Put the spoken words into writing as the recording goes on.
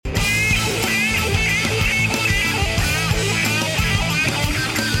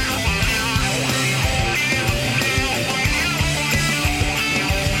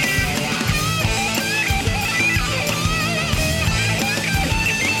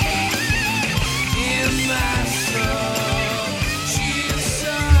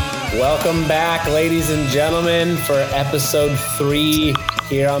Welcome back, ladies and gentlemen, for episode 3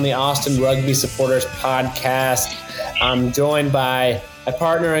 here on the Austin Rugby Supporters Podcast. I'm joined by my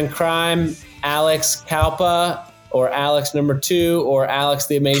partner in crime, Alex Kalpa, or Alex number 2, or Alex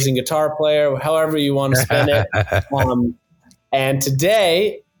the amazing guitar player, however you want to spin it. And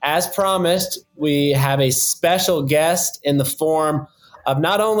today, as promised, we have a special guest in the form of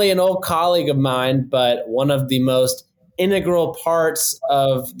not only an old colleague of mine, but one of the most integral parts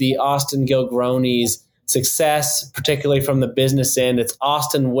of the Austin Gilgronis' success, particularly from the business end. It's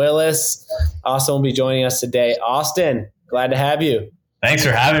Austin Willis. Austin will be joining us today. Austin, glad to have you. Thanks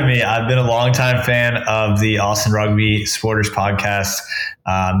for having me. I've been a longtime fan of the Austin Rugby Supporters Podcast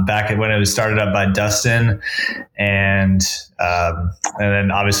back when it was started up by Dustin. And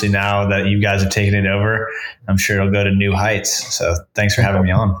then obviously now that you guys have taken it over, I'm sure it'll go to new heights. So thanks for having me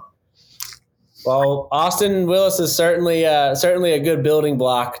on. Well, Austin Willis is certainly a good building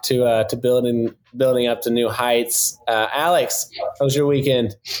block to building up to new heights. Alex, how was your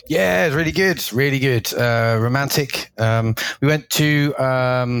weekend? Yeah, it's really good, really good. Romantic. We went to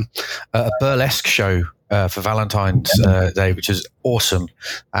a burlesque show for Valentine's Day, which was awesome.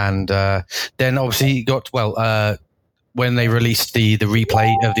 And then obviously when they released the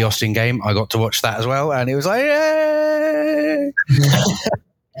replay of the Austin game, I got to watch that as well, and it was like, yay!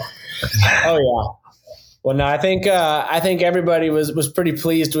 Oh yeah. Well, no, I think everybody was pretty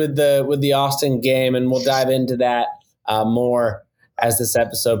pleased with the Austin game, and we'll dive into that more as this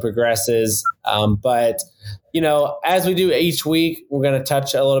episode progresses. But as we do each week, we're going to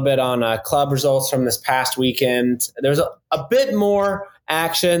touch a little bit on club results from this past weekend. There was a bit more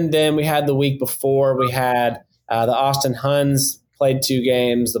action than we had the week before. We had the Austin Huns played 2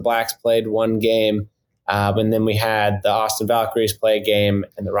 games, the Blacks played 1 game. And then we had the Austin Valkyries play a game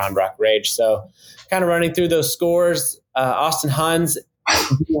and the Round Rock Rage. So kind of running through those scores, Austin Huns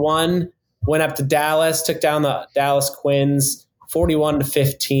won, went up to Dallas, took down the Dallas Quins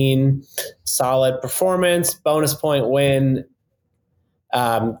 41-15. Solid performance, bonus point win,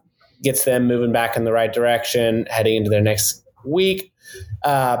 gets them moving back in the right direction, heading into their next week.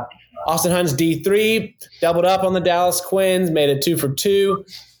 Austin Huns D3 doubled up on the Dallas Quins, made it 2 for 2.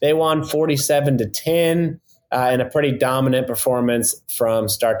 They won 47-10 in a pretty dominant performance from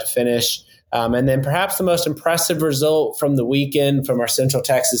start to finish. And then perhaps the most impressive result from the weekend from our Central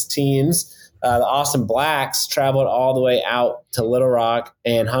Texas teams, the Austin Blacks traveled all the way out to Little Rock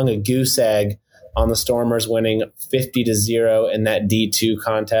and hung a goose egg on the Stormers, winning 50-0 in that D2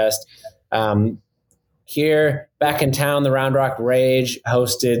 contest. Here, back in town, the Round Rock Rage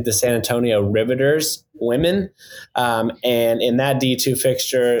hosted the San Antonio Riveters women. And in that D2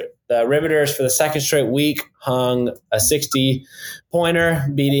 fixture, the Riveters for the second straight week hung a 60-pointer,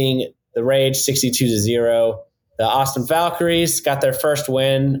 beating the Rage 62-0. The Austin Valkyries got their first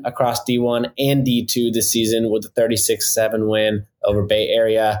win across D1 and D2 this season with a 36-7 win over Bay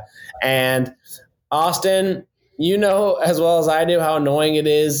Area. And Austin, you know as well as I do how annoying it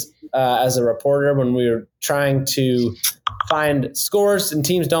is as a reporter when we were trying to find scores and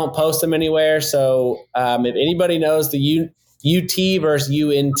teams don't post them anywhere. So if anybody knows the UT versus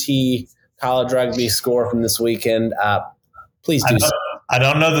UNT college rugby score from this weekend, please do so. I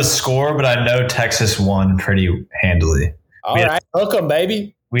don't know the score, but I know Texas won pretty handily. All right. Hook 'em,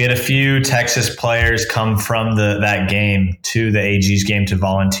 baby. We had a few Texas players come from that game to the AG's game to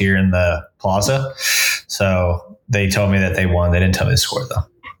volunteer in the plaza. So they told me that they won. They didn't tell me the score, though.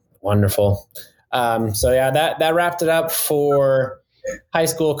 Wonderful. That wrapped it up for high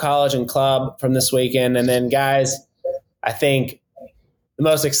school, college, and club from this weekend. And then, guys, I think the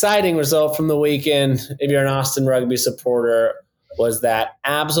most exciting result from the weekend, if you're an Austin Rugby supporter, was that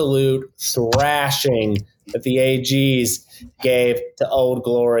absolute thrashing that the AGs gave to Old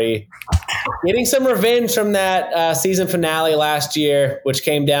Glory. Getting some revenge from that season finale last year, which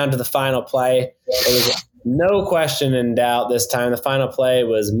came down to the final play. It was no question in doubt this time. The final play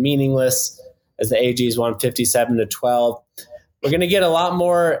was meaningless as the AGs won 57-12. We're going to get a lot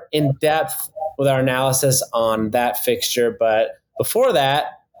more in depth with our analysis on that fixture. But before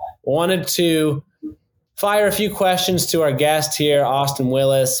that, wanted to fire a few questions to our guest here, Austin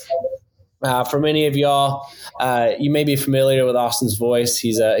Willis. For many of y'all, you may be familiar with Austin's voice.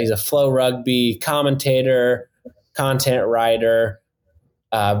 He's a Flow Rugby commentator, content writer,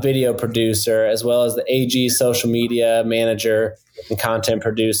 video producer, as well as the AG social media manager and content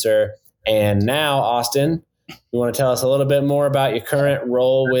producer. And now, Austin, you want to tell us a little bit more about your current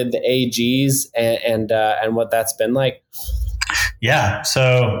role with the AGs and what that's been like? Yeah.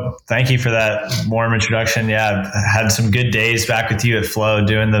 So thank you for that warm introduction. Yeah. I had some good days back with you at Flow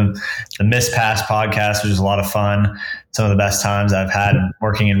doing the Miss Pass podcast, which was a lot of fun. Some of the best times I've had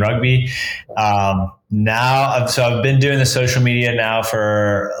working in rugby. So I've been doing the social media now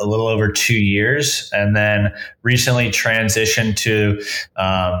for a little over 2 years, and then recently transitioned to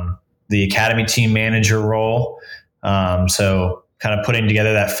the academy team manager role. So kind of putting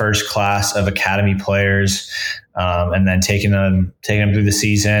together that first class of academy players, and then taking them through the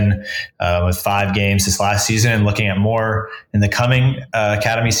season with 5 games this last season, and looking at more in the coming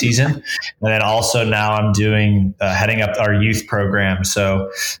academy season. And then also now I'm doing heading up our youth program. So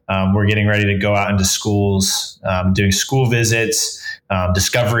we're getting ready to go out into schools, doing school visits,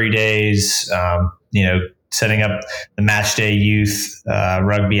 discovery days, setting up the match day youth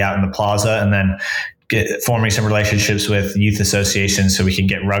rugby out in the plaza, and then forming some relationships with youth associations so we can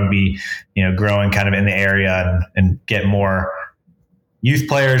get rugby, growing kind of in the area and get more youth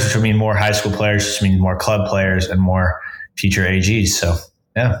players, which would mean more high school players, which means more club players and more future AGs. So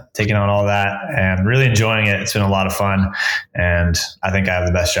yeah, taking on all that and really enjoying it. It's been a lot of fun, and I think I have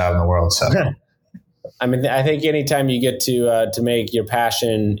the best job in the world. So. I mean, I think anytime you get to make your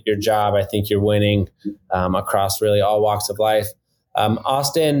passion your job, I think you're winning across really all walks of life.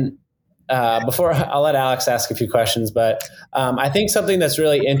 Austin, before I'll let Alex ask a few questions, but I think something that's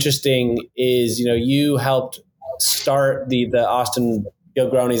really interesting is, you helped start the Austin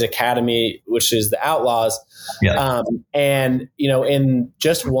Gilgroni's Academy, which is the Outlaws. Yeah. And, in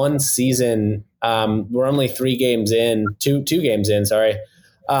just one season, we're only 2 games in, sorry.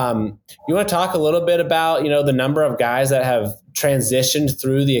 You want to talk a little bit about, the number of guys that have transitioned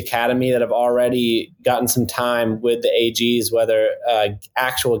through the academy that have already gotten some time with the AGs, whether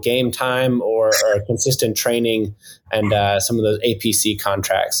actual game time or consistent training and some of those APC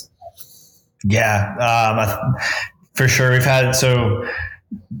contracts? Yeah, for sure. We've had, the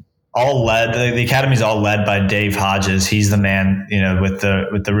academy's all led by Dave Hodges. He's the man, with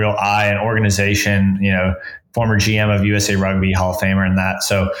the real eye and organization, former GM of USA Rugby, Hall of Famer and that.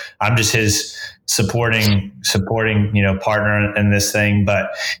 So I'm just his supporting, partner in this thing,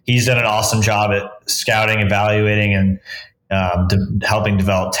 but he's done an awesome job at scouting, evaluating, and helping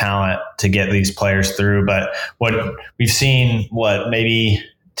develop talent to get these players through. But what we've seen, maybe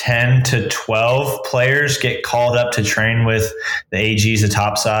 10 to 12 players get called up to train with the AGs, the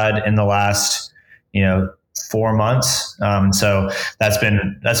top side, in the last, 4 months. So that's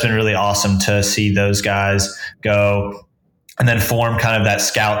been really awesome to see those guys go and then form kind of that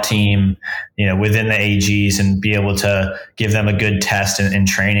scout team, within the AGs and be able to give them a good test in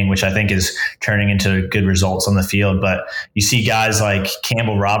training, which I think is turning into good results on the field. But you see guys like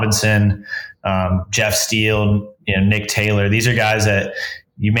Campbell Robinson, Jeff Steele, Nick Taylor. These are guys that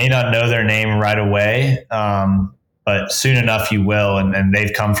you may not know their name right away, but soon enough you will. And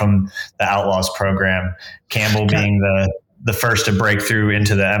they've come from the Outlaws program, Campbell being the first to break through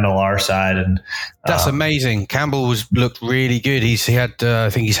into the MLR side. And that's amazing. Campbell looked really good. I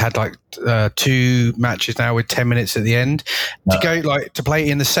think he's had like 2 matches now with 10 minutes at the end to play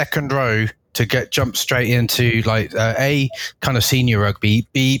in the second row, to jump straight into A, kind of senior rugby,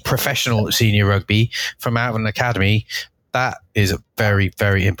 B, professional senior rugby from out of an academy. That is a very,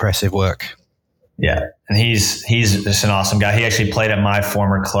 very impressive work. Yeah. And he's just an awesome guy. He actually played at my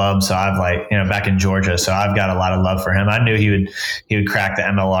former club. So I've back in Georgia. So I've got a lot of love for him. I knew he would crack the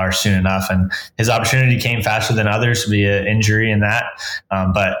MLR soon enough, and his opportunity came faster than others to be an injury in that.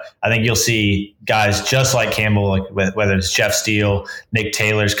 But I think you'll see guys just like Campbell, whether it's Jeff Steele, Nick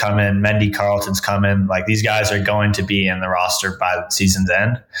Taylor's coming, Mendy Carlton's coming. These guys are going to be in the roster by the season's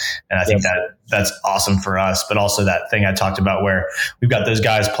end. And I think that's awesome for us, but also that thing I talked about where we've got those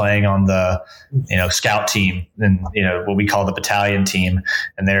guys playing on the, scout team and, what we call the battalion team,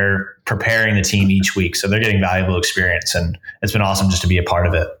 and they're preparing the team each week. So they're getting valuable experience, and it's been awesome just to be a part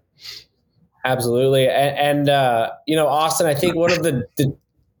of it. Absolutely. And Austin, I think one of the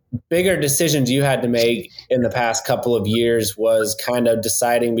bigger decisions you had to make in the past couple of years was kind of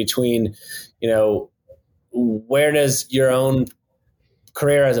deciding between, where does your own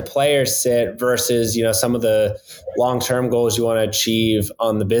career as a player sit versus, some of the long-term goals you want to achieve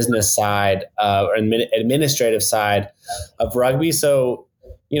on the business side or administrative side of rugby. So,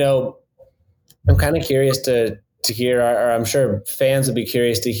 I'm kind of curious to hear, or I'm sure fans would be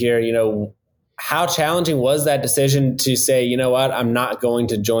curious to hear, how challenging was that decision to say, you know what, I'm not going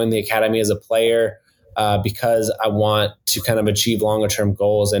to join the academy as a player because I want to kind of achieve longer term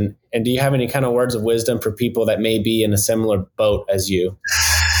goals. And do you have any kind of words of wisdom for people that may be in a similar boat as you?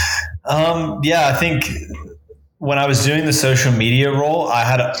 I think when I was doing the social media role, I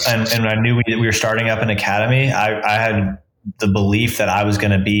had, and I knew we were starting up an academy. I had the belief that I was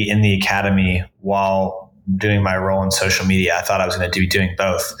going to be in the academy while doing my role in social media. I thought I was going to be doing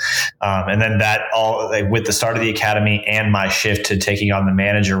both. And then that all, like, with the start of the academy and my shift to taking on the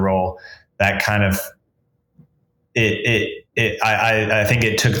manager role, that kind of, I think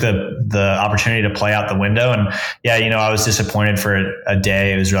it took the opportunity to play out the window. And yeah, I was disappointed for a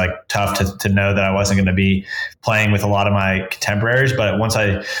day. It was like tough to know that I wasn't going to be playing with a lot of my contemporaries. But once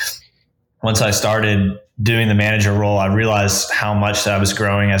I started doing the manager role, I realized how much that I was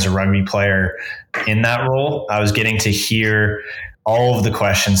growing as a rugby player in that role. I was getting to hear all of the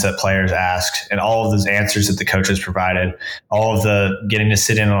questions that players asked and all of those answers that the coaches provided, all of the getting to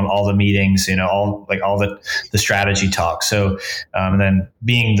sit in on all the meetings, all the strategy talk. So, and then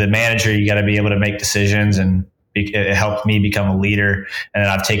being the manager, you got to be able to make decisions, and it helped me become a leader. And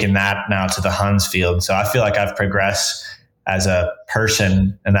then I've taken that now to the Huns field. So I feel like I've progressed as a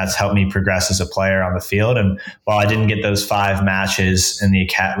person, and that's helped me progress as a player on the field. And while I didn't get those 5 matches in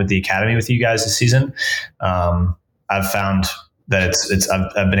with the academy with you guys this season, I've found that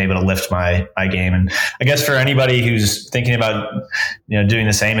I've been able to lift my game. And I guess for anybody who's thinking about, doing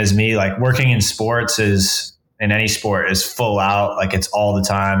the same as me, like, working in sports in any sport is full out, like, it's all the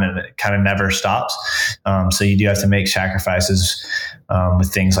time, and it kind of never stops. So you do have to make sacrifices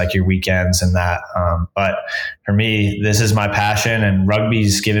with things like your weekends and that. But for me, this is my passion, and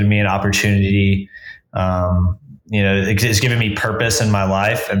rugby's given me an opportunity. It's given me purpose in my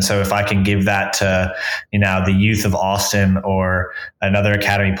life. And so if I can give that to, the youth of Austin or another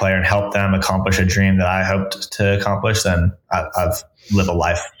academy player and help them accomplish a dream that I hoped to accomplish, then I've lived a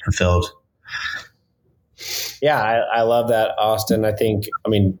life fulfilled. Yeah, I love that, Austin. I think,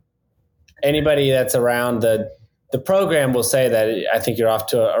 anybody that's around the program will say that I think you're off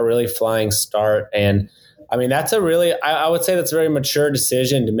to a really flying start. And that's a really, I would say that's a very mature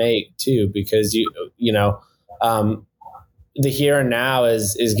decision to make too, because the here and now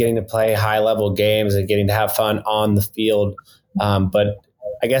is getting to play high level games and getting to have fun on the field. But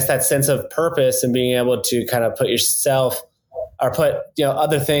I guess that sense of purpose and being able to kind of put yourself or put,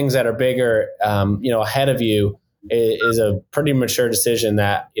 other things that are bigger, ahead of you is a pretty mature decision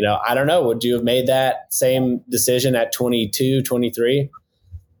that, I don't know, would you have made that same decision at 22, 23?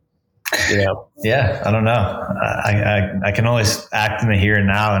 Yeah, I don't know. I can always act in the here and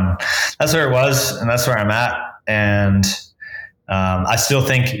now, and that's where it was, and that's where I'm at. And I still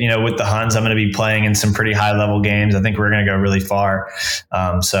think, with the Huns, I'm going to be playing in some pretty high level games. I think we're going to go really far.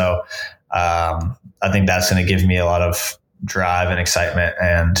 So I think that's going to give me a lot of drive and excitement.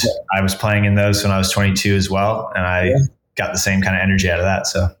 And I was playing in those when I was 22 as well, and I got the same kind of energy out of that.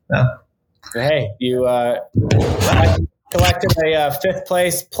 So, yeah. Hey, you collected a 5th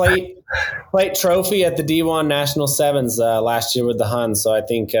place plate trophy at the D1 National Sevens last year with the Huns. So I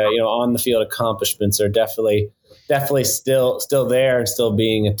think on the field accomplishments are definitely still there and still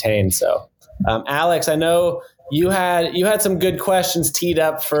being attained. So Alex, I know you had some good questions teed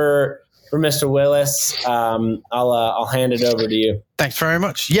up for Mr. Willis. I'll hand it over to you. Thanks very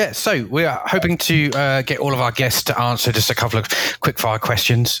much. Yeah, so we are hoping to get all of our guests to answer just a couple of quick-fire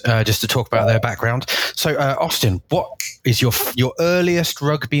questions, just to talk about their background. So, Austin, what is your earliest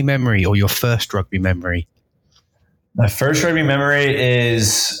rugby memory or your first rugby memory? My first rugby memory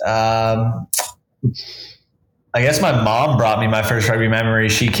is, I guess my mom brought me my first rugby memory.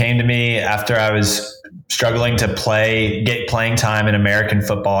 She came to me after I was struggling to get playing time in American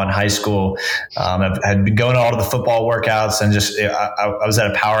football in high school. I had been going to all of the football workouts, and I was at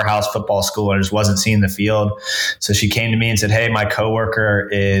a powerhouse football school and I just wasn't seeing the field. So she came to me and said, "Hey, my coworker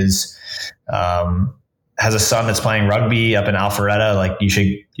has a son that's playing rugby up in Alpharetta. Like, you should,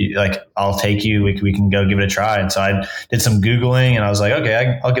 I'll take you. We can go give it a try." And so I did some Googling, and I was like,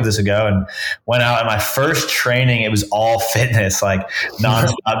 okay, I'll give this a go, and went out. And my first training, it was all fitness, like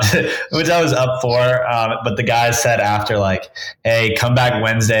nonstop, which I was up for. But the guys said after, like, "Hey, come back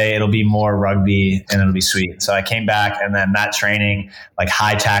Wednesday. It'll be more rugby and it'll be sweet." So I came back, and then that training, like,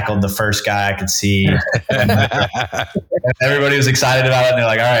 high tackled the first guy I could see. And everybody was excited about it. And they're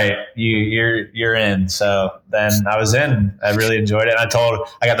like, "All right, you're in." So then I was in. I really enjoyed it. And I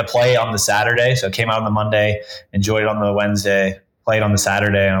got to play on the Saturday. So I came out on the Monday, enjoyed it on the Wednesday, played on the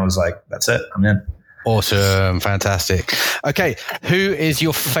Saturday, and I was like, that's it. I'm in. Awesome. Fantastic. Okay. Who is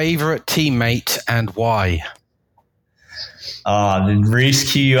your favorite teammate and why? Did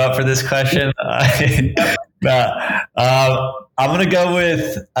Reese cue you up for this question? I'm going to go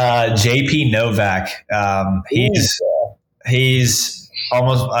with JP Novak. He's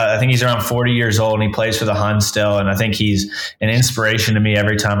almost, I think he's around 40 years old, and he plays for the Huns still. And I think he's an inspiration to me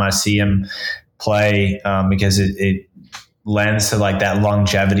every time I see him play, because lends to like that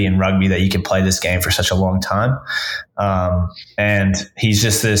longevity in rugby, that you can play this game for such a long time. And he's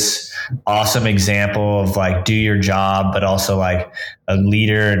just this awesome example of like, do your job, but also like a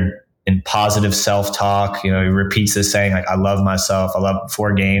leader and positive self-talk. You know, he repeats this saying like, I love myself. I love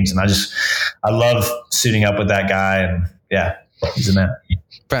 4 games. And I love suiting up with that guy. And yeah, he's a man.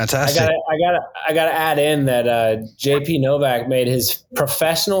 Fantastic. I gotta add in that JP Novak made his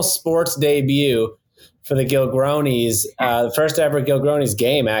professional sports debut for the Gilgronis, the first ever Gilgronis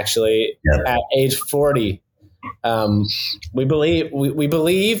game, actually, at age 40. We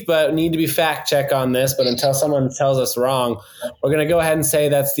believe, but need to be fact check on this. But until someone tells us wrong, we're going to go ahead and say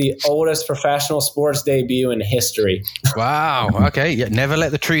that's the oldest professional sports debut in history. Wow. Okay. Yeah, never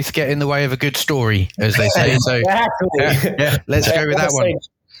let the truth get in the way of a good story, as they say. So, Exactly. Let's go with that one.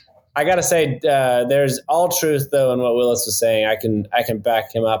 I gotta say, there's all truth though in what Willis was saying. I can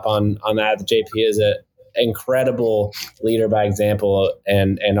back him up on that. The JP is an incredible leader by example,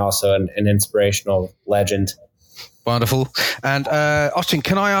 and also an inspirational legend. Wonderful. And Austin,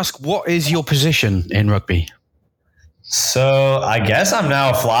 can I ask, what is your position in rugby? So I guess I'm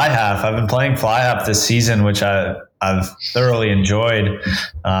now a fly half. I've been playing fly half this season, which I've thoroughly enjoyed.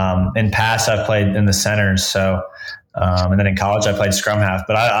 In past, I've played in the centers. So, and then in college, I played scrum half.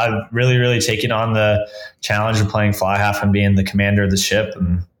 But I've really, really taken on the challenge of playing fly half and being the commander of the ship.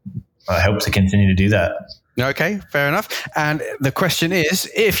 And I hope to continue to do that. Okay, fair enough. And the question is,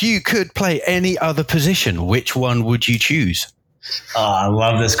 if you could play any other position, which one would you choose? I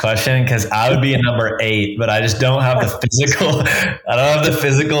love this question because I would be a number 8, but I just don't have the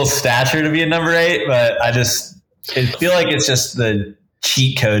physical stature to be a number 8. But I feel like it's just the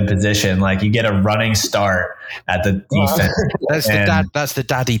cheat code position. Like you get a running start at the defense. That's the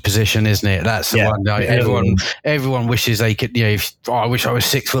daddy position, isn't it? That's the one. Like, everyone wishes they could. You know, I wish I was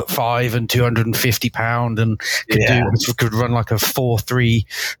 6'5" and 250 pound and could run like a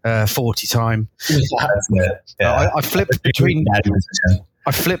 4.3 40 time.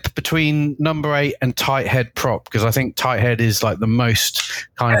 I flip between number 8 and tight head prop, because I think tight head is like the most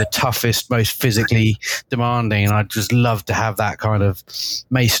kind of the toughest, most physically demanding, and I just love to have that kind of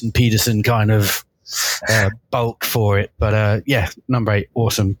Mason Peterson kind of bulk for it. But number 8,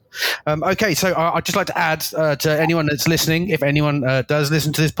 awesome. Okay, so I'd just like to add to anyone that's listening, if anyone does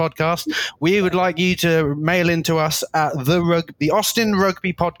listen to this podcast, we would like you to mail in to us at the Austin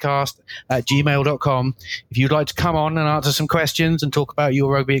Rugby Podcast at gmail.com. If you'd like to come on and answer some questions and talk about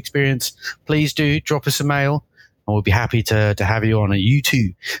your rugby experience, please do drop us a mail, and we'll be happy to have you on. And you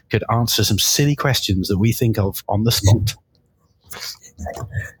too could answer some silly questions that we think of on the spot.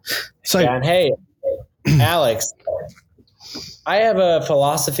 So, and hey, Alex, I have a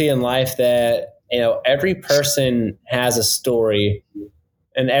philosophy in life that, you know, every person has a story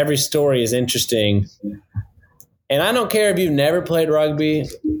and every story is interesting. And I don't care if you've never played rugby,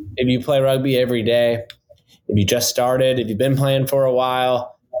 if you play rugby every day, if you just started, if you've been playing for a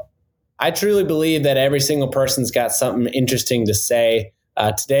while. I truly believe that every single person's got something interesting to say.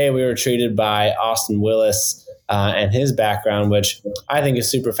 Today we were treated by Austin Willis and his background, which I think is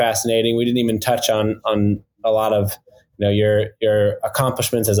super fascinating. We didn't even touch on a lot of, you know, your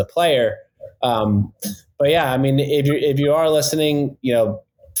accomplishments as a player. But yeah, I mean, if you are listening, you know,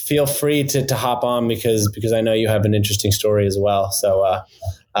 feel free to hop on because I know you have an interesting story as well. So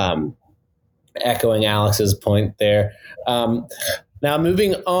echoing Alex's point there. Now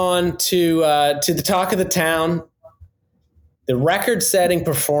moving on to the talk of the town, the record-setting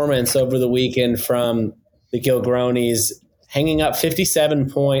performance over the weekend from the Gilgronis, hanging up 57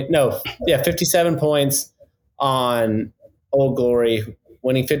 points on Old Glory,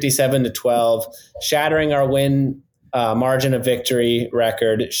 winning 57-12, shattering our win margin of victory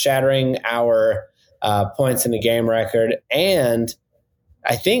record, shattering our points in the game record, and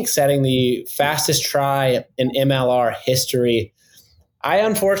I think setting the fastest try in MLR history. I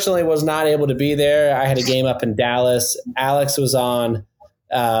unfortunately was not able to be there. I had a game up in Dallas. Alex was on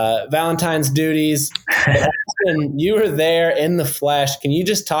Valentine's duties. Austin, you were there in the flesh. Can you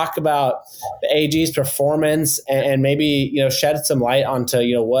just talk about the AG's performance and maybe, you know, shed some light onto,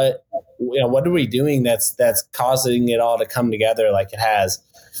 what are we doing that's causing it all to come together like it has?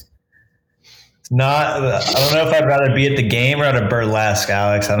 I don't know if I'd rather be at the game or at a burlesque,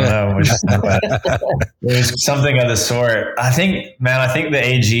 Alex. I don't know. It was something of the sort. I think the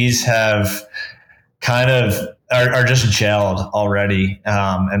AGs have kind of are just gelled already.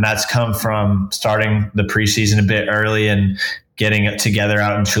 And that's come from starting the preseason a bit early and getting it together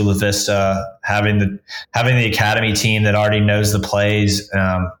out in Chula Vista, having the academy team that already knows the plays,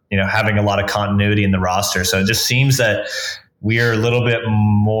 having a lot of continuity in the roster. So it just seems that we are a little bit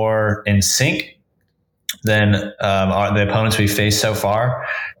more in sync. than the opponents we've faced so far.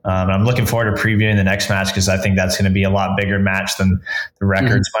 I'm looking forward to previewing the next match because I think that's going to be a lot bigger match than the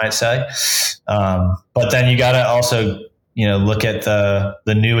records might say. But then you got to also, look at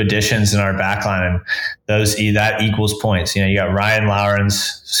the new additions in our backline, and that equals points. You got Ryan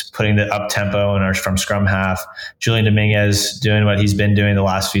Lawrence putting the up tempo from scrum half, Julian Dominguez doing what he's been doing the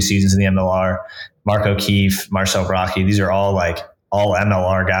last few seasons in the MLR, Mark O'Keefe, Marcel Brockie. These are all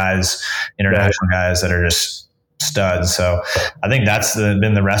MLR guys, international guys that are just studs. So I think that's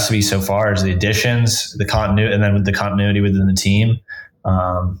been the recipe so far, is the additions, the continuity, and then with the continuity within the team,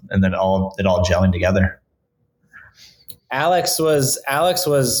 and then it all gelling together. Alex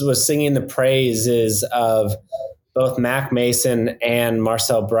was singing the praises of both Mac Mason and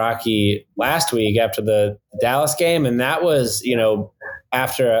Marcel Brockie last week after the Dallas game, and that was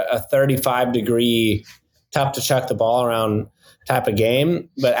after a 35-degree tough to chuck the ball around type of game.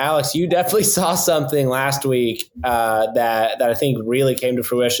 But Alex, you definitely saw something last week that I think really came to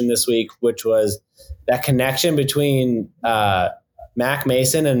fruition this week, which was that connection between Mac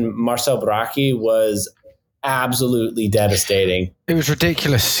Mason and Marcel Brockie was absolutely devastating. It was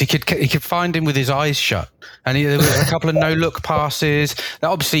ridiculous. He could find him with his eyes shut, and there was a couple of no-look passes.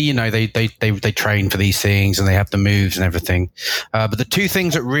 Now, obviously, they train for these things and they have the moves and everything. But the two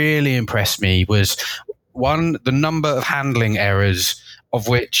things that really impressed me was, one, the number of handling errors, of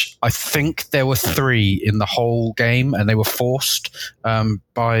which I think there were 3 in the whole game, and they were forced by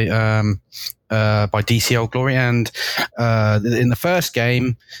DCL Glory. And in the first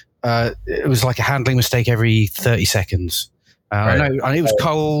game, it was like a handling mistake every 30 seconds. Right. I know it was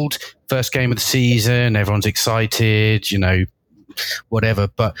cold, first game of the season, everyone's excited, whatever.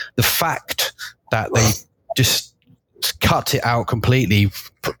 But the fact that they just cut it out completely,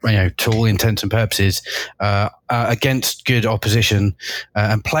 to all intents and purposes, against good opposition,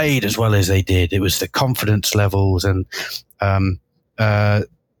 and played as well as they did. It was the confidence levels and the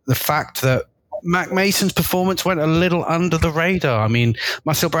fact that Mac Mason's performance went a little under the radar. I mean,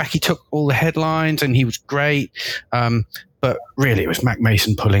 Marcel Brockie took all the headlines and he was great. But really, it was Mac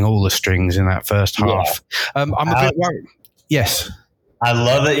Mason pulling all the strings in that first half. I'm a bit worried. Yes. I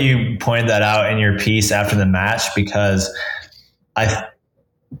love that you pointed that out in your piece after the match, because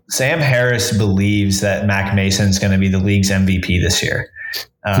Sam Harris believes that Mac Mason's going to be the league's MVP this year.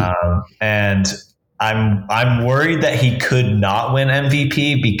 And I'm worried that he could not win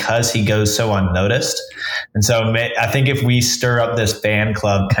MVP because he goes so unnoticed. And so I think if we stir up this fan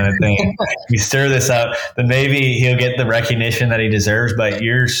club kind of thing, we stir this up, then maybe he'll get the recognition that he deserves. But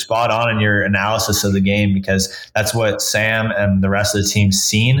you're spot on in your analysis of the game, because that's what Sam and the rest of the team's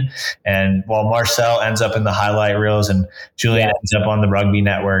seen. And while Marcel ends up in the highlight reels and Julian ends up on the Rugby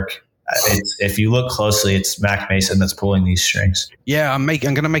Network, if you look closely, it's Mac Mason that's pulling these strings. Yeah, I'm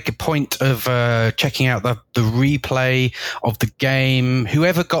going to make a point of checking out the replay of the game.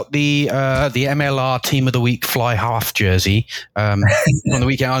 Whoever got the MLR Team of the Week fly half jersey on the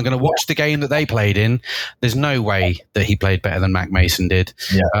weekend, I'm going to watch the game that they played in. There's no way that he played better than Mac Mason did.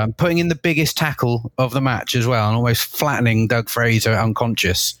 Yeah. Putting in the biggest tackle of the match as well, and almost flattening Doug Fraser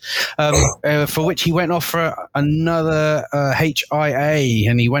unconscious, for which he went off for another HIA,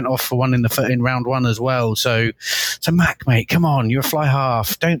 and he went off for one in round 1 as well. So Mac, mate, come on, you're a fly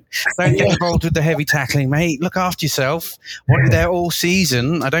half. Don't get involved with the heavy tackling, mate. Look after yourself. Want you there all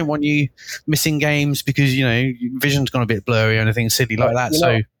season. I don't want you missing games because vision's gone a bit blurry or anything silly like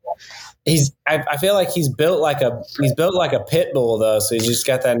that. I feel like he's built like a pit bull though. So he's just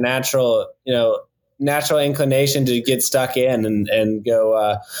got that natural inclination to get stuck in and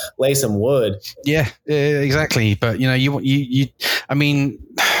go lay some wood. Yeah, exactly. But I mean,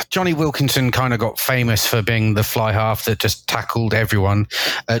 Johnny Wilkinson kind of got famous for being the fly half that just tackled everyone.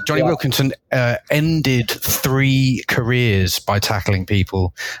 Johnny Wilkinson ended 3 careers by tackling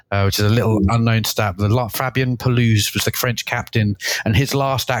people, which is a little unknown stat. Fabien Pelouse was the French captain, and his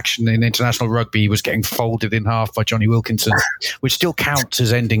last action in international rugby was getting folded in half by Johnny Wilkinson, which still counts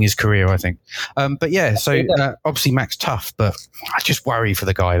as ending his career, I think. But yeah, so obviously Mac's tough, but I just worry for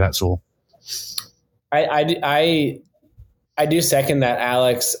the guy, that's all. I do second that,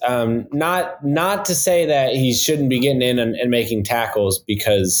 Alex. Not to say that he shouldn't be getting in and making tackles,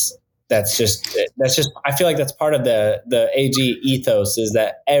 because that's just I feel like that's part of the AG ethos, is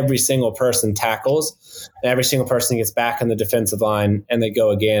that every single person tackles and every single person gets back in the defensive line and they go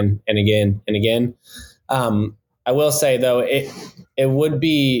again and again and again. I will say though, it would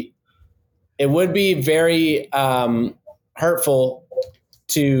be very hurtful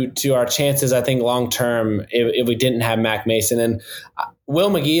to our chances, I think, long term, if we didn't have Mac Mason. And Will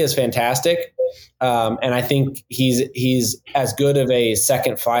McGee is fantastic. And I think he's as good of a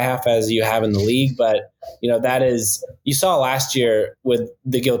second fly half as you have in the league. But, that is, you saw last year with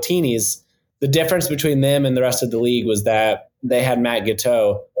the Giltinis, the difference between them and the rest of the league was that they had Matt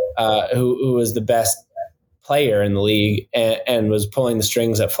Guiteau, who was the best player in the league and was pulling the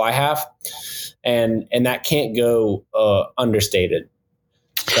strings at fly half. And that can't go understated.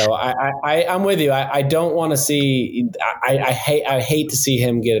 So I'm with you. I don't want to see. I hate to see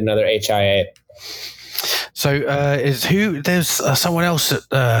him get another HIA. So there's someone else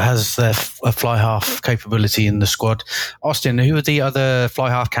that has their fly half capability in the squad. Austin, who are the other fly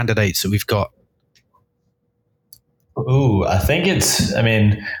half candidates that we've got? Ooh, I think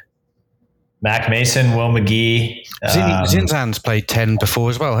Mac Mason, Will McGee. Zinzan's played 10 before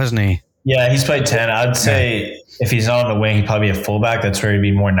as well, hasn't he? Yeah, he's played 10. I'd say if he's not on the wing, he'd probably be a fullback. That's where he'd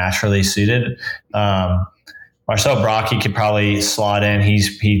be more naturally suited. Marcel Brock, he could probably slot in.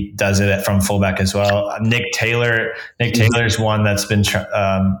 He does it from fullback as well. Nick Taylor's one that's been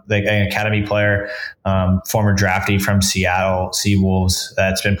an academy player, former draftee from Seattle Seawolves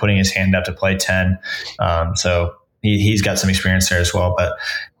that's been putting his hand up to play 10. So he's got some experience there as well. But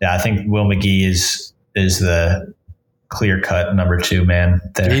yeah, I think Will McGee is the clear-cut number 2 man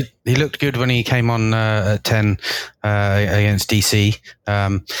there. He looked good when he came on at 10 against DC.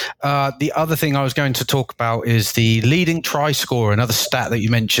 The other thing I was going to talk about is the leading try scorer, another stat that you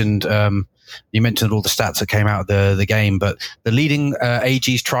mentioned. You mentioned all the stats that came out of the game, but the leading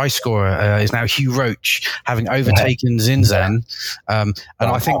AG's try scorer is now Hugh Roach, having overtaken Zinzan. And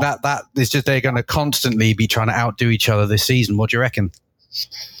I think that is just they're going to constantly be trying to outdo each other this season. What do you reckon?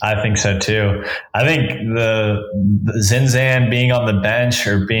 I think so too. I think the Zinzan being on the bench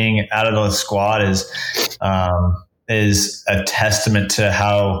or being out of the squad is a testament to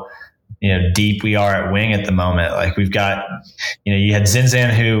how deep we are at wing at the moment. Like we've got, you had Zinzan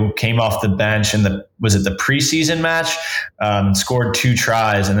who came off the bench in the preseason match, scored 2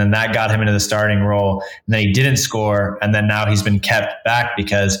 tries, and then that got him into the starting role. And then he didn't score, and then now he's been kept back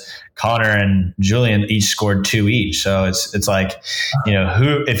because Connor and Julian each scored 2 each. So it's like,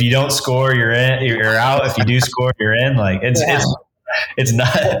 if you don't score, you're in, you're out. If you do score, you're in. Like it's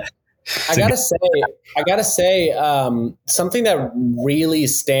not. I gotta say, something that really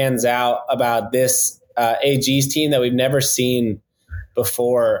stands out about this AG's team that we've never seen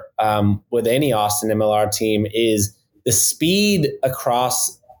before with any Austin MLR team is the speed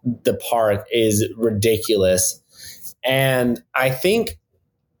across the park is ridiculous. And I think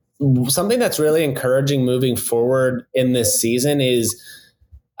something that's really encouraging moving forward in this season is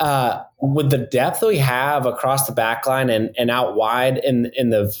with the depth that we have across the back line and out wide in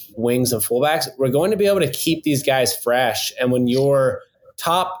the wings and fullbacks, we're going to be able to keep these guys fresh. And when one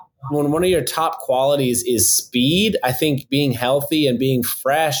of your top qualities is speed, I think being healthy and being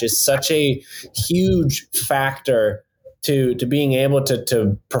fresh is such a huge factor to being able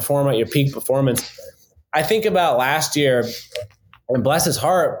to perform at your peak performance. I think about last year, and bless his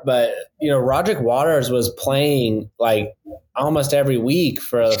heart, but Roderick Waters was playing like almost every week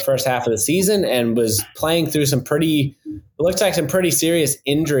for the first half of the season and was playing through some pretty serious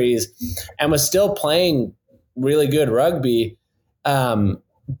injuries and was still playing really good rugby.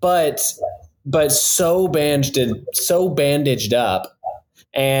 But so bandaged up.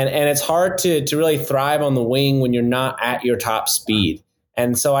 And it's hard to really thrive on the wing when you're not at your top speed.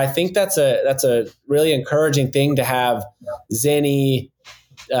 And so I think that's a really encouraging thing to have Zinni,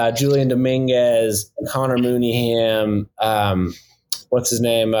 Julian Dominguez, Connor Mooneyham, what's his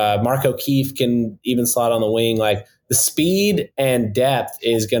name? Mark O'Keefe can even slot on the wing. Like the speed and depth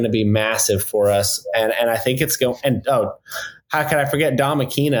is going to be massive for us. And I think it's going, and how can I forget Dom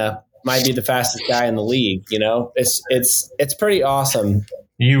Aquina might be the fastest guy in the league. It's pretty awesome.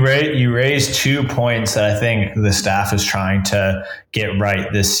 You raised 2 points that I think the staff is trying to get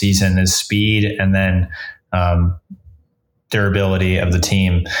right this season: is speed and then durability of the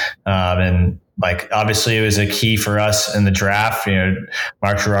team. And like obviously it was a key for us in the draft.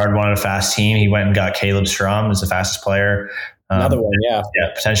 Mark Gerard wanted a fast team. He went and got Caleb Strum as the fastest player. Another one, yeah,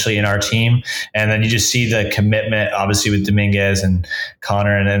 potentially in our team. And then you just see the commitment, obviously, with Dominguez and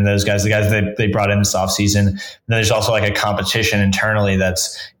Connor and those guys, the guys that they brought in this offseason. And then there's also like a competition internally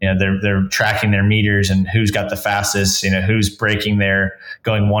that's, they're tracking their meters and who's got the fastest, who's breaking their,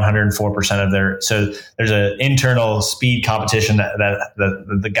 going 104% of their. So there's an internal speed competition that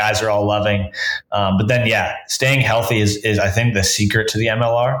the guys are all loving. But then, staying healthy is I think the secret to the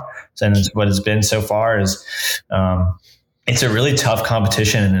MLR. And what it's been so far is, it's a really tough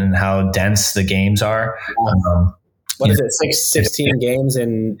competition in how dense the games are. what is it, 16 games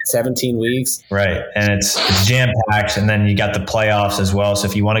in 17 weeks? Right. And it's jam-packed, and then you got the playoffs as well. So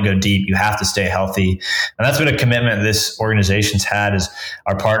if you want to go deep, you have to stay healthy. And that's been a commitment this organization's had, is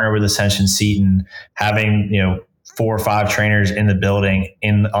our partner with Ascension Seton, having, 4 or 5 trainers in the building,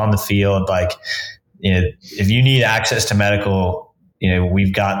 on the field. Like, if you need access to medical,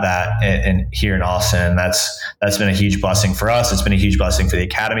 we've got that here in Austin. And that's been a huge blessing for us. It's been a huge blessing for the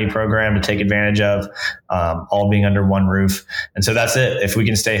academy program to take advantage of, all being under one roof. And so that's it. If we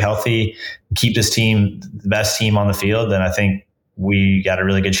can stay healthy, keep this team the best team on the field, then I think we got a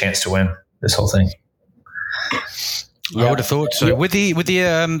really good chance to win this whole thing. I would have thought so. With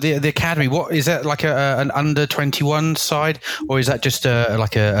the academy, what is that, like an under 21 side, or is that just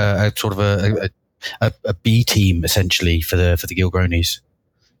a sort of a B team essentially for the Gilgronis?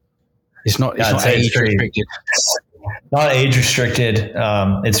 It's not age restricted. Not age restricted.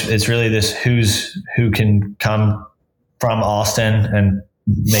 It's really this who can come from Austin and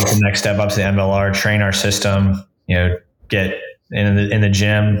make the next step up to the MLR, train our system, get in the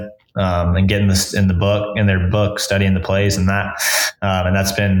gym, and get in their book, studying the plays and that. And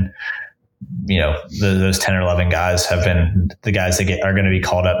that's been, those 10 or 11 guys have been the guys that are going to be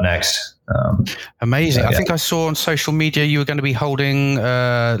called up next. Amazing. I think I saw on social media you were going to be holding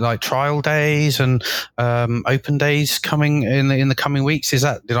like trial days and open days coming in the coming weeks.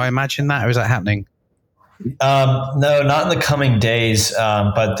 Did I imagine that, or is that happening? No, not in the coming days,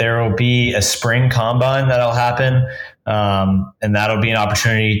 but there will be a spring combine that'll happen. And that'll be an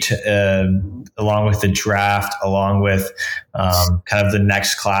opportunity to, along with the draft, along with kind of the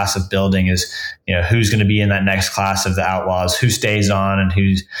next class of building, is who's going to be in that next class of the Outlaws, who stays on, and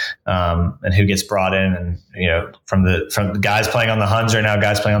who gets brought in, and from the guys playing on the Huns right now,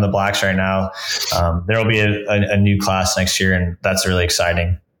 guys playing on the Blacks right now, there will be a new class next year, and that's really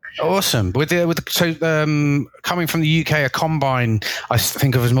exciting. Awesome. So coming from the UK, a combine I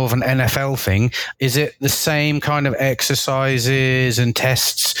think of as more of an NFL thing. Is it the same kind of exercises and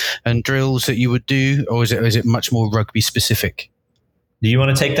tests and drills that you would do, or is it much more rugby specific? Do you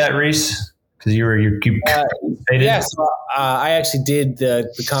want to take that, Reese? Because So I actually did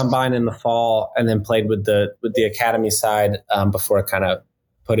the combine in the fall, and then played with the academy side before kind of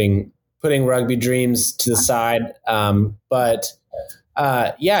putting rugby dreams to the side.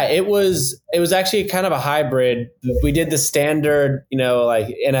 It was actually kind of a hybrid. We did the standard, like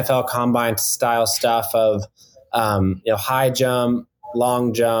NFL combine style stuff of, high jump,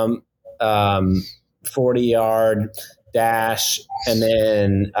 long jump, 40-yard dash, and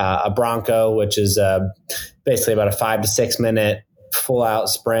then a Bronco, which is basically about a 5 to 6 minute full out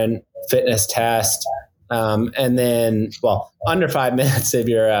sprint fitness test. And then, under 5 minutes if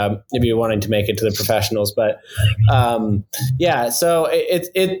you're wanting to make it to the professionals. But so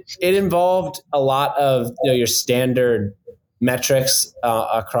it involved a lot of your standard metrics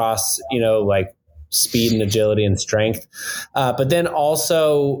across like speed and agility and strength. But then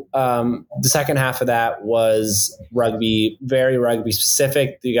also the second half of that was rugby, very rugby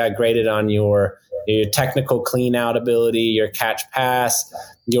specific. You got graded on your technical clean out ability, your catch pass,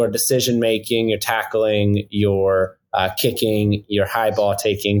 your decision making, your tackling, your kicking, your high ball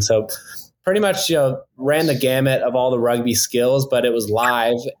taking. So pretty much ran the gamut of all the rugby skills, but it was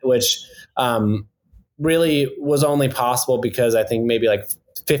live, which really was only possible because I think maybe like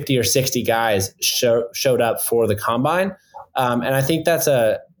 50 or 60 guys showed up for the combine. And I think that's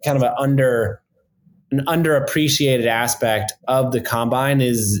a kind of an underappreciated aspect of the combine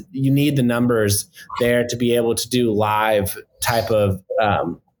is you need the numbers there to be able to do live type of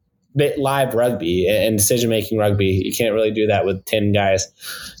live rugby and decision-making rugby. You can't really do that with 10 guys.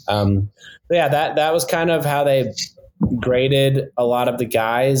 That was kind of how they graded a lot of the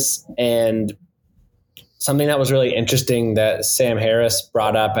guys. And something that was really interesting that Sam Harris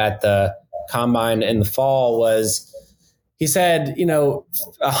brought up at the combine in the fall was he said,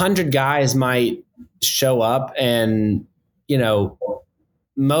 100 guys might show up and,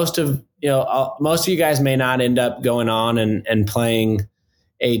 most of you guys may not end up going on and playing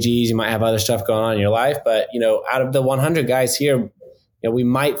AGs. You might have other stuff going on in your life, but, out of the 100 guys here, we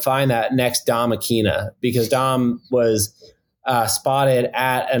might find that next Dom Aquina, because Dom was spotted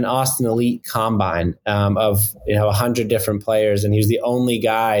at an Austin Elite combine of 100 different players, and he was the only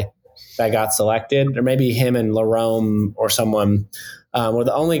guy that got selected, or maybe him and Larome or someone were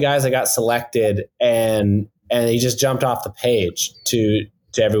the only guys that got selected, and he just jumped off the page to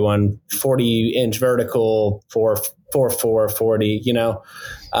everyone. 40-inch vertical, 4.4 40,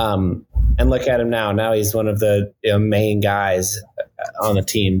 and look at him now. Now he's one of the main guys on the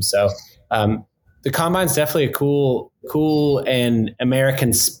team. So the combine's definitely a cool and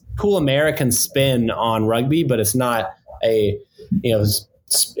American cool American spin on rugby, but it's not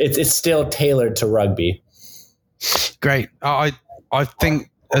it's still tailored to rugby. Great. I think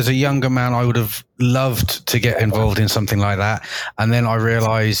as a younger man, I would have loved to get involved in something like that. And then I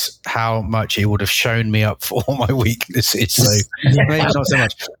realized how much it would have shown me up for all my weaknesses. So maybe not so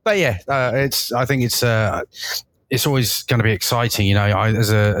much. But yeah, I think it's always going to be exciting. You know,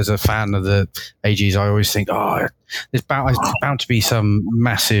 as a fan of the AGs, I always think, there's bound to be some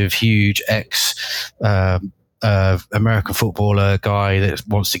massive, huge American footballer guy that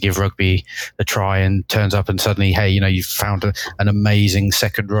wants to give rugby a try and turns up and suddenly, hey, you've found an amazing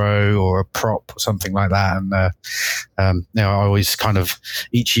second row or a prop or something like that. And, I always kind of,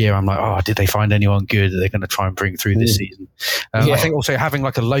 each year I'm like, did they find anyone good that they're going to try and bring through this season? I think also having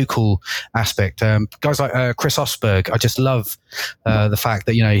like a local aspect, guys like Chris Osberg, I just love the fact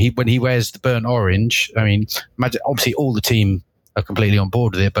that, when he wears the burnt orange, I mean, imagine, obviously all the team are completely on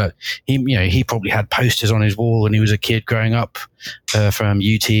board with it, but he probably had posters on his wall when he was a kid growing up from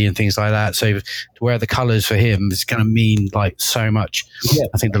UT and things like that. So to wear the colours for him is going to mean like so much. Yeah.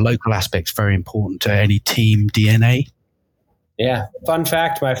 I think the local aspect's very important to any team DNA. Yeah. Fun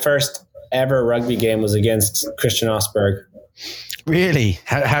fact: my first ever rugby game was against Christian Osberg. Really?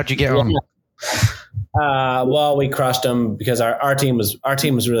 How'd you get on? Well, we crushed him because our team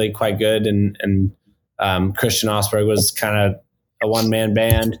was really quite good, and Christian Osberg was kind of a one-man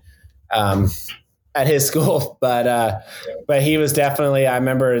band at his school, but he was definitely. I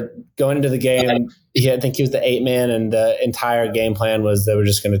remember going into the game. I think he was the 8-man, and the entire game plan was they were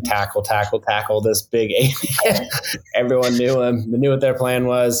just going to tackle this big 8-man. Everyone knew him. They knew what their plan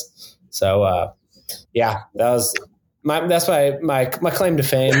was. So that was that's my claim to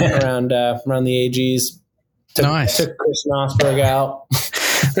fame around the AGs. Nice. Took Christian Osberg out.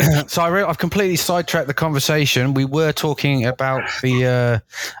 So I've completely sidetracked the conversation. We were talking about the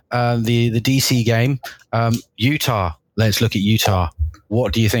DC game, Utah. Let's look at Utah.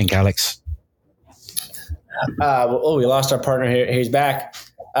 What do you think, Alex? We lost our partner here. He's back.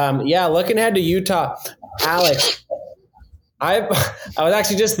 Looking ahead to Utah, Alex. I was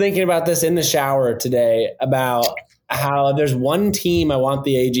actually just thinking about this in the shower today about how there's one team I want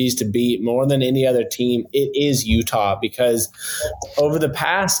the AGs to beat more than any other team. It is Utah, because over the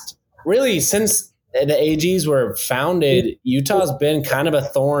past, really since the AGs were founded, Utah's been kind of a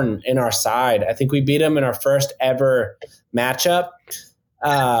thorn in our side. I think we beat them in our first ever matchup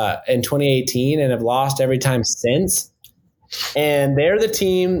in 2018 and have lost every time since. And they're the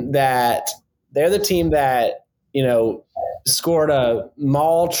team that scored a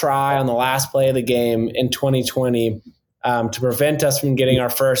maul try on the last play of the game in 2020 to prevent us from getting our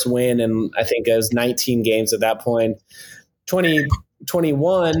first win. And I think it was 19 games at that point.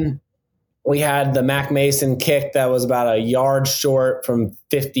 2021, we had the Mac Mason kick that was about a yard short from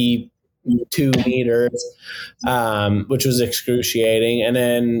 52 meters, which was excruciating. And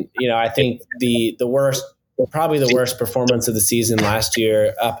then, I think probably the worst performance of the season last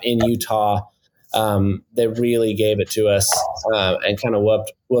year up in Utah. They really gave it to us and kind of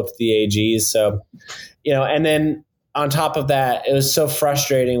whooped the AGs. So, and then on top of that, it was so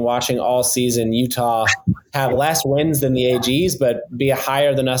frustrating watching all season Utah have less wins than the AGs, but be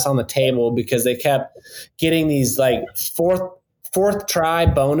higher than us on the table, because they kept getting these like fourth try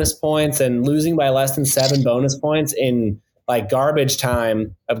bonus points and losing by less than 7 bonus points in like garbage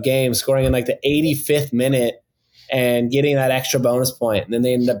time of games, scoring in like the 85th minute and getting that extra bonus point. And then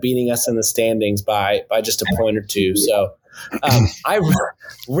they ended up beating us in the standings by just a point or two. So I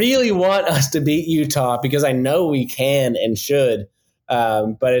really want us to beat Utah, because I know we can and should.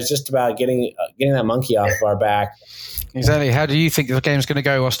 But it's just about getting that monkey off of our back. Exactly. How do you think the game's going to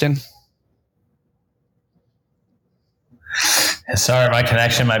go, Austin? Sorry, my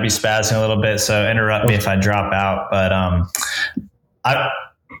connection might be spazzing a little bit, so interrupt me if I drop out. But I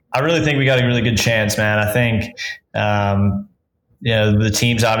really think we got a really good chance, man. I think, the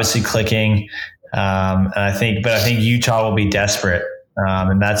team's obviously clicking. And I think Utah will be desperate.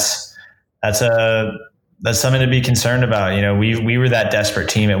 And that's something to be concerned about. We were that desperate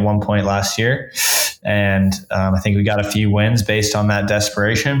team at one point last year. And I think we got a few wins based on that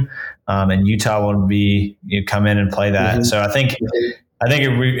desperation. And Utah will come in and play that. Mm-hmm. So I think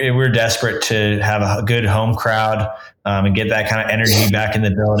we're desperate to have a good home crowd and get that kind of energy back in the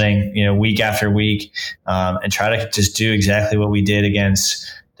building, week after week, and try to just do exactly what we did against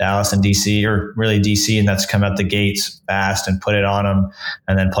Dallas and DC, or really DC, and that's come out the gates fast and put it on them,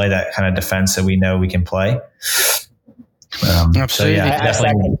 and then play that kind of defense that we know we can play. Absolutely. So yeah,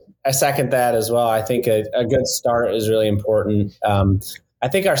 I second that as well. I think a good start is really important. I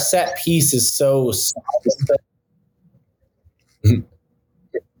think our set piece is so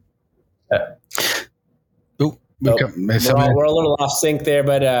We're a little off sync there,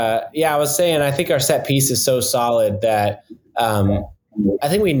 but I was saying I think our set piece is so solid that I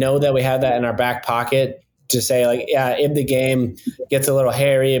think we know that we have that in our back pocket to say, like, if the game gets a little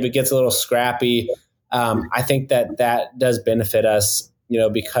hairy, if it gets a little scrappy, I think that does benefit us,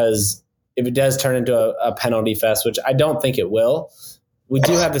 because if it does turn into a penalty fest, which I don't think it will, we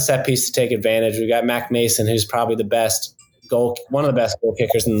do have the set piece to take advantage. We got Mac Mason, who's probably one of the best goal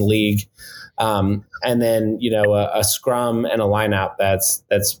kickers in the league. And then, a scrum and a lineout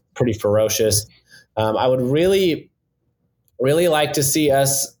that's pretty ferocious. I would really, really like to see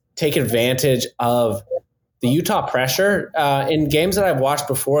us take advantage of the Utah pressure. In games that I've watched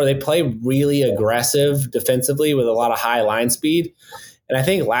before, they play really aggressive defensively with a lot of high line speed. And I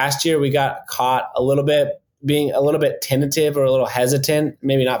think last year we got caught being a little bit tentative or a little hesitant,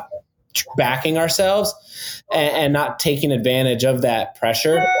 maybe not backing ourselves and not taking advantage of that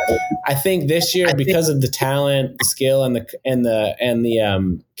pressure. I think this year, because of the talent, the skill, and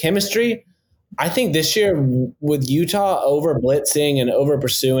the chemistry, I think this year with Utah over blitzing and over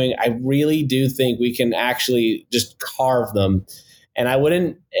pursuing, I really do think we can actually just carve them. And I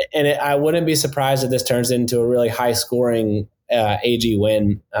wouldn't be surprised if this turns into a really high scoring AG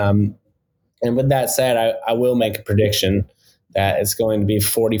win. And with that said, I will make a prediction that it's going to be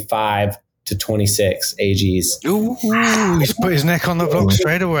 45-26 AGs. Ooh, he's put his neck on the block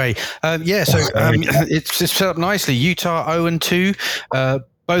straight away. It's set up nicely. Utah 0-2,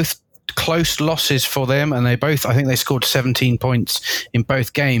 both close losses for them, and I think they scored 17 points in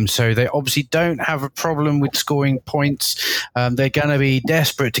both games, so they obviously don't have a problem with scoring points. They're going to be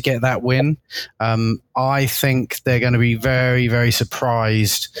desperate to get that win. I think they're going to be very, very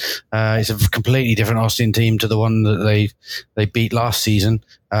surprised. It's a completely different Austin team to the one that they beat last season,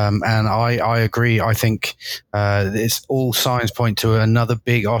 and I agree. I think it's all signs point to another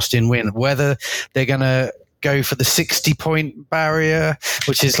big Austin win. Whether they're going to go for the 60-point barrier,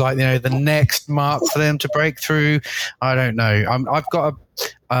 which is like, the next mark for them to break through, I don't know.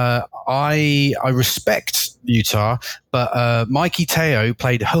 I respect Utah, but Mikey Teo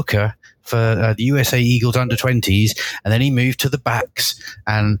played hooker for the USA Eagles under-20s, and then he moved to the backs.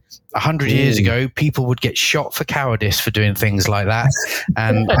 And 100 years ago, people would get shot for cowardice for doing things like that.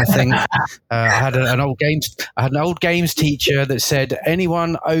 And I think I had an old games teacher that said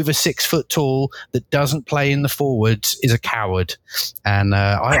anyone over 6 foot tall that doesn't play in the forwards is a coward. And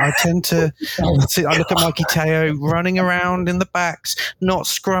I tend to I look at Mikey Teo running around in the backs, not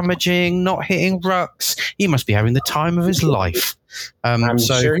scrummaging, not hitting rucks. He must be having the time of his life. I'm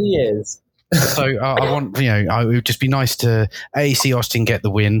sure he is. So I want, it would just be nice to A, see Austin get the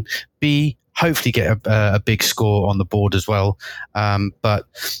win, B, hopefully get a big score on the board as well. But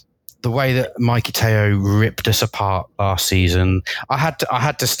the way that Mikey Teo ripped us apart last season, I had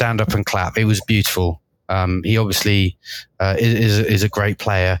to stand up and clap. It was beautiful. He obviously is a great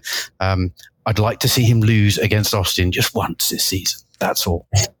player. I'd like to see him lose against Austin just once this season. That's all.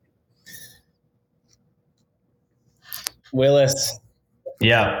 Willis.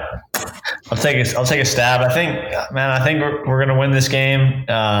 Yeah, I'll take a stab. I think we're going to win this game,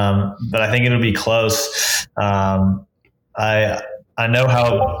 but I think it'll be close. I know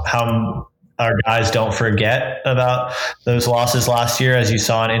how our guys don't forget about those losses last year, as you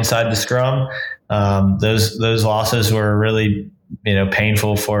saw in Inside the Scrum. Those losses were really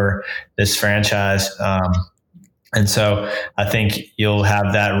painful for this franchise. And so I think you'll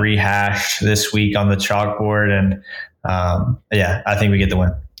have that rehashed this week on the chalkboard, and I think we get the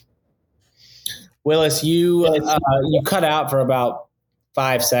win. Willis, you cut out for about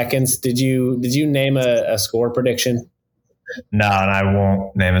 5 seconds. Did you name a score prediction? No, and I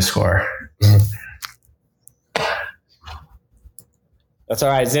won't name a score. That's all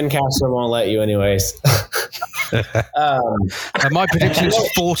right. Zencaster won't let you anyways. My prediction is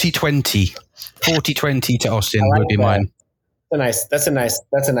 40-20. 40-20 to Austin would be mine. That's a nice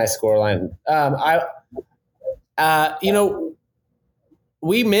score line.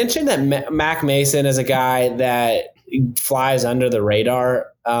 We mentioned that Mac Mason is a guy that flies under the radar,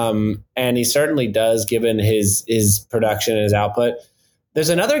 and he certainly does, given his production and his output. There's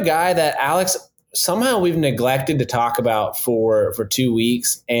another guy that Alex somehow we've neglected to talk about for 2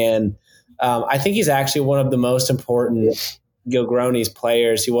 weeks, and I think he's actually one of the most important Gilgronis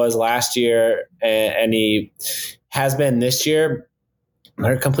players. He was last year, and he has been this year.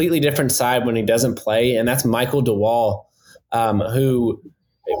 They're a completely different side when he doesn't play, and that's Michael DeWall, who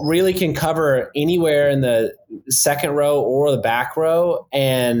really can cover anywhere in the second row or the back row.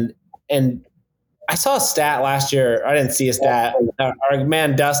 And I saw a stat last year. I didn't see a stat. Our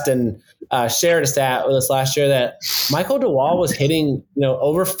man Dustin shared a stat with us last year that Michael DeWall was hitting,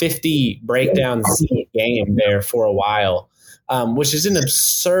 over 50 breakdowns a game there for a while, which is an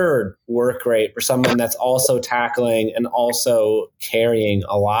absurd work rate for someone that's also tackling and also carrying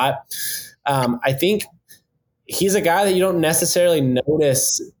a lot. I think he's a guy that you don't necessarily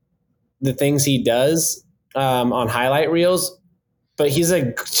notice the things he does on highlight reels, but he's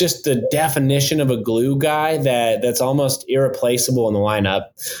just the definition of a glue guy that's almost irreplaceable in the lineup.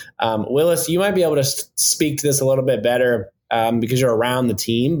 Willis, you might be able to speak to this a little bit better because you're around the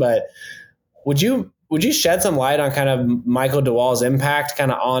team, but would you shed some light on kind of Michael DeWall's impact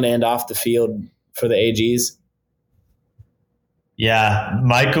kind of on and off the field for the AGs? Yeah,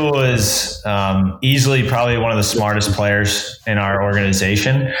 Michael is easily probably one of the smartest players in our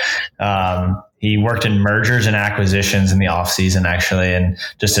organization. He worked in mergers and acquisitions in the off season, actually, and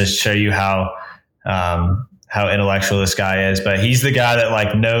just to show you how intellectual this guy is. But he's the guy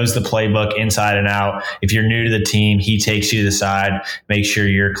that knows the playbook inside and out. If you're new to the team, he takes you to the side, make sure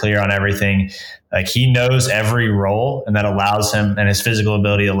you're clear on everything. He knows every role, and that allows him, and his physical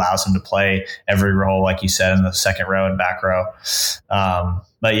ability allows him to play every role, like you said, in the second row and back row.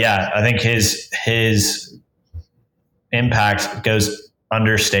 But yeah, I think his impact goes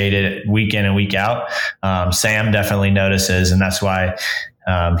understated week in and week out. Sam definitely notices, and that's why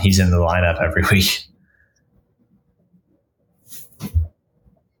he's in the lineup every week.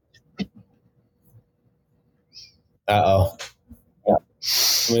 Uh-oh. Yeah.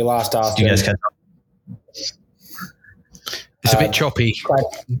 We lost Austin. You guys catch up? It's a bit choppy.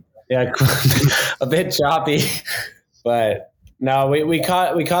 Yeah, a bit choppy. But no, we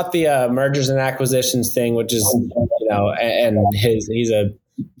caught the mergers and acquisitions thing, which is, and he's a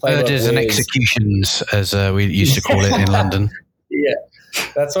mergers and executions, as we used to call it in London. Yeah,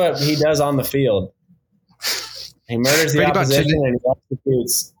 that's what he does on the field. He murders the opposition and he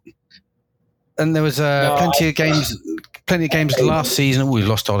executes. And there was plenty of games last season. We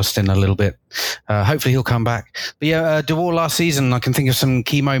lost Austin a little bit. Hopefully he'll come back. But yeah, DeWall last season, I can think of some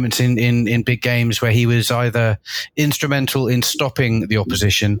key moments in big games where he was either instrumental in stopping the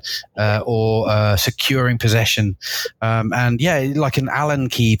opposition or securing possession. And yeah, like an Allen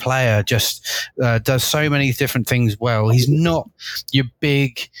key player, just does so many different things well. He's not your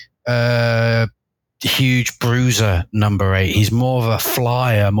big huge bruiser number 8. He's more of a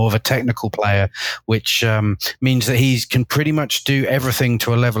flyer, more of a technical player, which means that he can pretty much do everything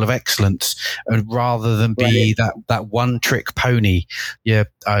to a level of excellence, rather than be that one trick pony. Yeah,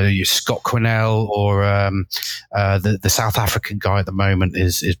 Scott Quinnell or the South African guy at the moment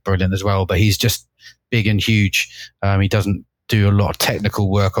is brilliant as well, but he's just big and huge. He doesn't do a lot of technical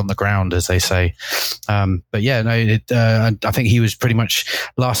work on the ground, as they say. But yeah, no, I think he was pretty much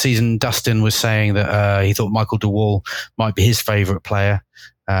last season. Dustin was saying that he thought Michael DeWall might be his favourite player.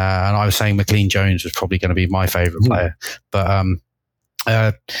 And I was saying McLean Jones was probably going to be my favourite player. But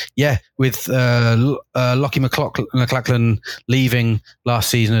yeah, with Lockie McLachlan leaving last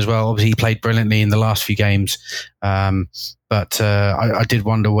season as well, obviously he played brilliantly in the last few games. But I did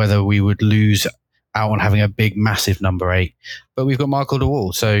wonder whether we would lose out on having a big, massive number 8. But we've got Michael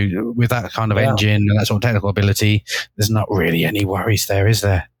DeWall. So with that kind of engine and that sort of technical ability, there's not really any worries there, is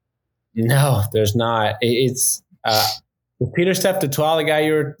there? No, there's not. It's is Peter Steph Dutoit the guy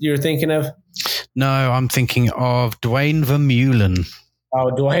you're thinking of? No, I'm thinking of Dwayne Vermeulen.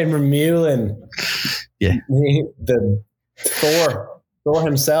 Oh, Dwayne Vermeulen. Yeah. The Thor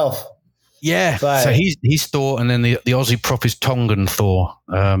himself. Yeah, but, so he's Thor, and then the Aussie prop is Tongan Thor.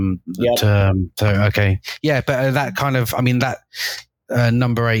 Yep. So okay, yeah, but that kind of, I mean, that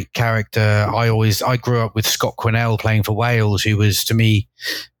number 8 character, I grew up with Scott Quinnell playing for Wales, who was to me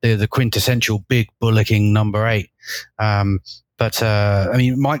the quintessential big bullocking number 8. But I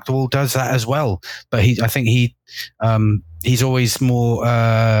mean, Mike DeWall does that as well, but I think he's always more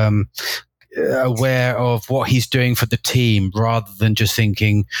aware of what he's doing for the team, rather than just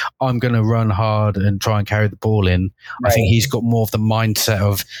thinking, I'm going to run hard and try and carry the ball in. Right. I think he's got more of the mindset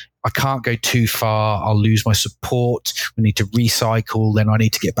of, I can't go too far, I'll lose my support, we need to recycle, then I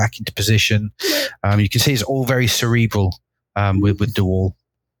need to get back into position. You can see it's all very cerebral with DeWall.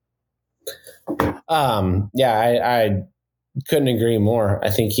 Yeah, I couldn't agree more. I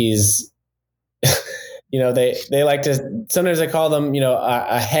think he's they like to, sometimes they call them,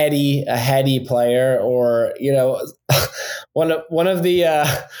 a heady player, or, one of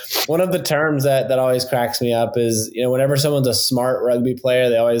the terms that always cracks me up is, whenever someone's a smart rugby player,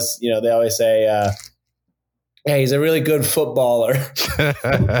 they always say, Yeah, he's a really good footballer.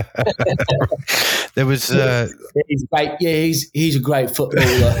 There was he's great. Yeah, he's a great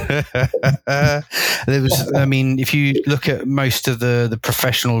footballer. there was. I mean, if you look at most of the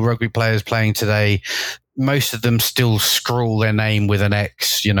professional rugby players playing today, most of them still scrawl their name with an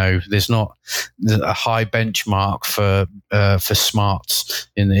X. You know, there's not a high benchmark for smarts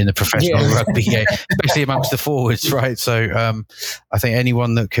in the professional rugby game, especially amongst the forwards, right? So I think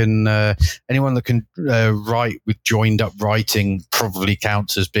anyone that can write with joined up writing probably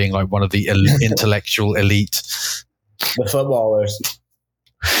counts as being like one of the intellectual elite. The footballers.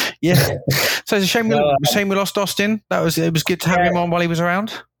 Yeah. So it's a shame we lost Austin. It was good to have him on while he was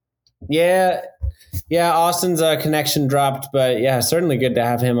around. Yeah. Yeah, Austin's connection dropped, but yeah, certainly good to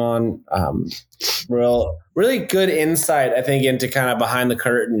have him on. Really good insight, I think, into kind of behind the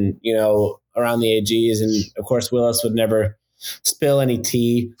curtain, you know, around the AGs. And of course, Willis would never spill any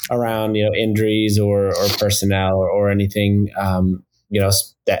tea around, you know, injuries or personnel or anything, you know,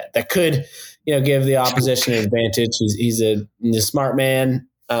 that could, you know, give the opposition an advantage. He's a smart man,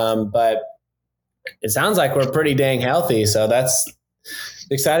 but it sounds like we're pretty dang healthy. So that's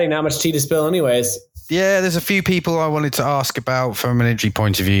exciting. Not much tea to spill anyways. Yeah, there's a few people I wanted to ask about from an injury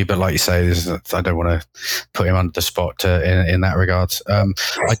point of view, but like you say, I don't want to put him under the spot in that regard.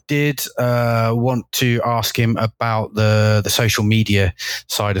 I did want to ask him about the social media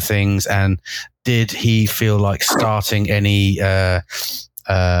side of things, and did he feel like starting any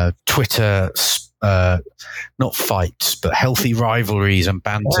Twitter not fights, but healthy rivalries and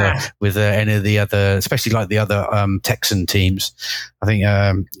banter with any of the other, especially like the other Texan teams. I think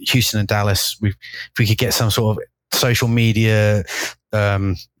Houston and Dallas, if we could get some sort of social media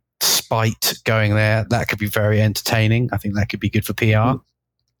spite going there, that could be very entertaining. I think that could be good for PR.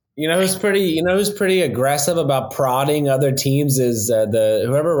 You know who's pretty aggressive about prodding other teams is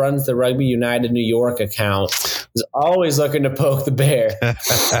whoever runs the Rugby United New York account is always looking to poke the bear.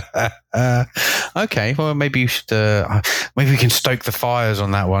 Okay, well maybe we should maybe we can stoke the fires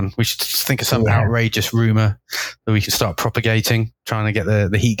on that one. We should think of some outrageous rumor that we can start propagating, trying to get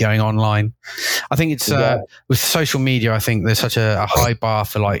the heat going online. I think it's with social media. I think there's such a high bar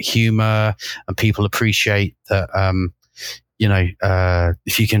for like humor, and people appreciate that. You know,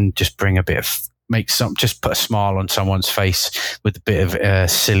 if you can just bring a bit of, just put a smile on someone's face with a bit of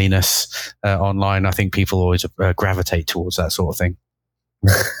silliness online, I think people always gravitate towards that sort of thing.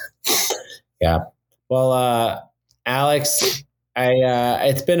 Yeah. Well, Alex,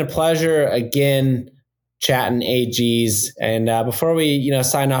 it's been a pleasure again chatting AGs. And before we,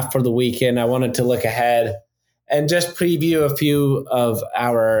 sign off for the weekend, I wanted to look ahead and just preview a few of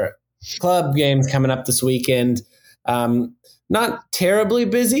our club games coming up this weekend. Not terribly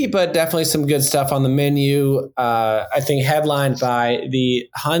busy, but definitely some good stuff on the menu. I think headlined by the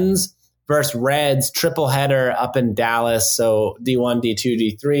Huns versus Reds triple header up in Dallas. So D1,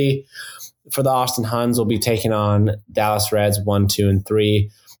 D2, D3 for the Austin Huns will be taking on Dallas Reds 1, 2, and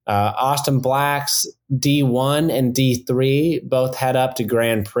 3. Austin Blacks D1 and D3 both head up to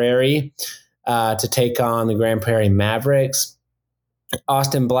Grand Prairie to take on the Grand Prairie Mavericks.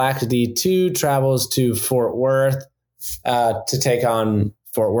 Austin Blacks D2 travels to Fort Worth to take on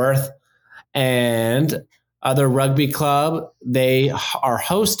Fort Worth. And other rugby club, they are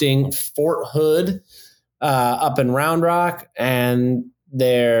hosting Fort Hood up in Round Rock, and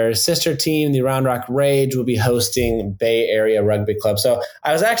their sister team, the Round Rock Rage, will be hosting Bay Area Rugby Club. So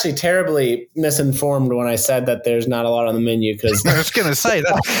I was actually terribly misinformed when I said that there's not a lot on the menu, because I was going to say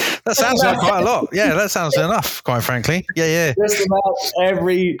that sounds like quite a lot. Yeah, that sounds enough, quite frankly. Yeah. Just about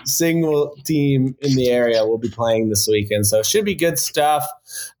every single team in the area will be playing this weekend, so it should be good stuff.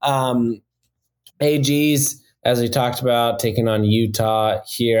 AGs, as we talked about, taking on Utah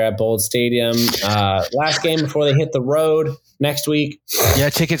here at Bold Stadium. Last game before they hit the road next week. Yeah,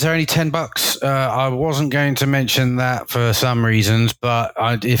 tickets are only $10. I wasn't going to mention that for some reasons, but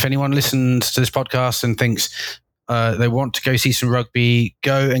if anyone listens to this podcast and thinks they want to go see some rugby,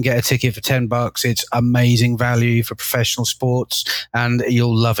 go and get a ticket for $10. It's amazing value for professional sports, and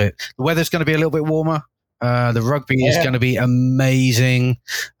you'll love it. The weather's going to be a little bit warmer. The rugby is going to be amazing.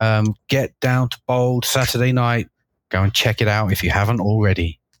 Get down to Bold Saturday night. Go and check it out if you haven't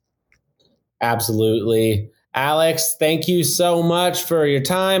already. Absolutely. Alex, thank you so much for your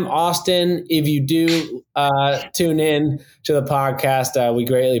time. Austin, if you do tune in to the podcast, we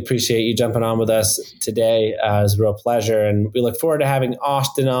greatly appreciate you jumping on with us today. It was a real pleasure, and we look forward to having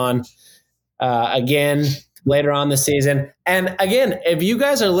Austin on again later on this season. And again, if you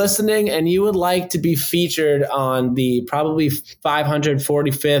guys are listening and you would like to be featured on the probably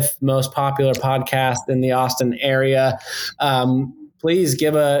 545th most popular podcast in the Austin area, please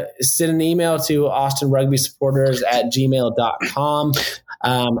send an email to austinrugbysupporters@gmail.com.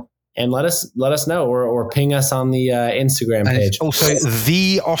 And let us know or ping us on the Instagram page. Also,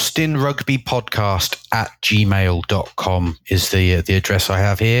 the Austin Rugby Podcast @gmail.com is the address I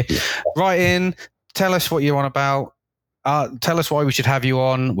have here. Write in, tell us what you're on about. Tell us why we should have you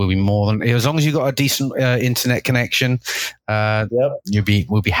on. We'll be more than, as long as you've got a decent internet connection. We'll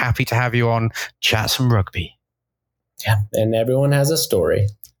be happy to have you on. Chat some rugby. Yeah, and everyone has a story.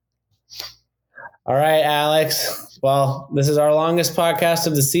 All right, Alex. Well, this is our longest podcast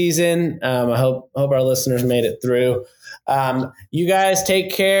of the season. I hope our listeners made it through. You guys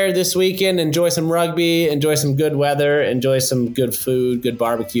take care this weekend. Enjoy some rugby. Enjoy some good weather. Enjoy some good food, good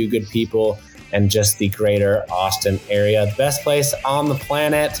barbecue, good people, and just the greater Austin area. The best place on the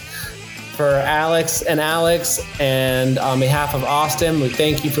planet. For Alex, and on behalf of Austin, we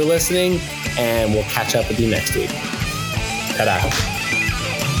thank you for listening, and we'll catch up with you next week. Ta-da.